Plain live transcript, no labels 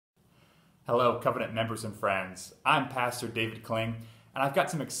Hello, Covenant members and friends. I'm Pastor David Kling, and I've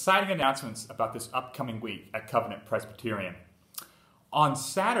got some exciting announcements about this upcoming week at Covenant Presbyterian. On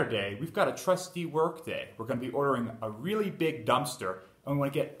Saturday, we've got a trustee work day. We're going to be ordering a really big dumpster, and we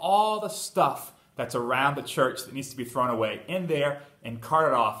want to get all the stuff that's around the church that needs to be thrown away in there and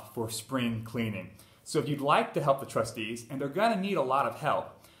carted off for spring cleaning. So if you'd like to help the trustees, and they're going to need a lot of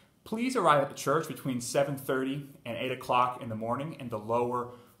help, please arrive at the church between 7:30 and 8 o'clock in the morning in the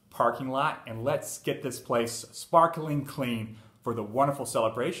lower parking lot, and let's get this place sparkling clean for the wonderful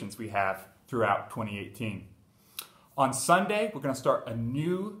celebrations we have throughout 2018. On Sunday, we're going to start a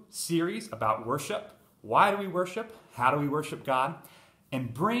new series about worship. Why do we worship? How do we worship God?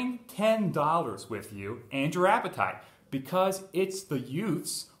 And bring $10 with you and your appetite, because it's the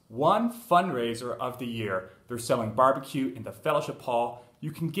youth's one fundraiser of the year. They're selling barbecue in the fellowship hall.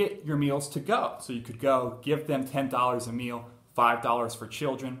 You can get your meals to go. So you could go give them $10 a meal, $5 for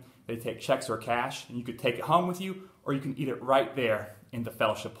children. They take checks or cash, and you could take it home with you, or you can eat it right there in the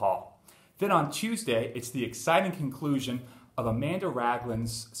fellowship hall. Then on Tuesday, it's the exciting conclusion of Amanda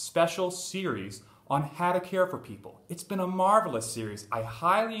Ragland's special series on how to care for people. It's been a marvelous series. I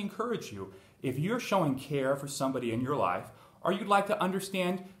highly encourage you, if you're showing care for somebody in your life, or you'd like to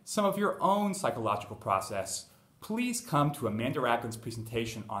understand some of your own psychological process, please come to Amanda Ragland's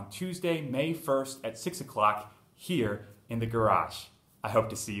presentation on Tuesday, May 1st at 6 o'clock here in the garage. I hope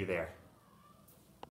to see you there.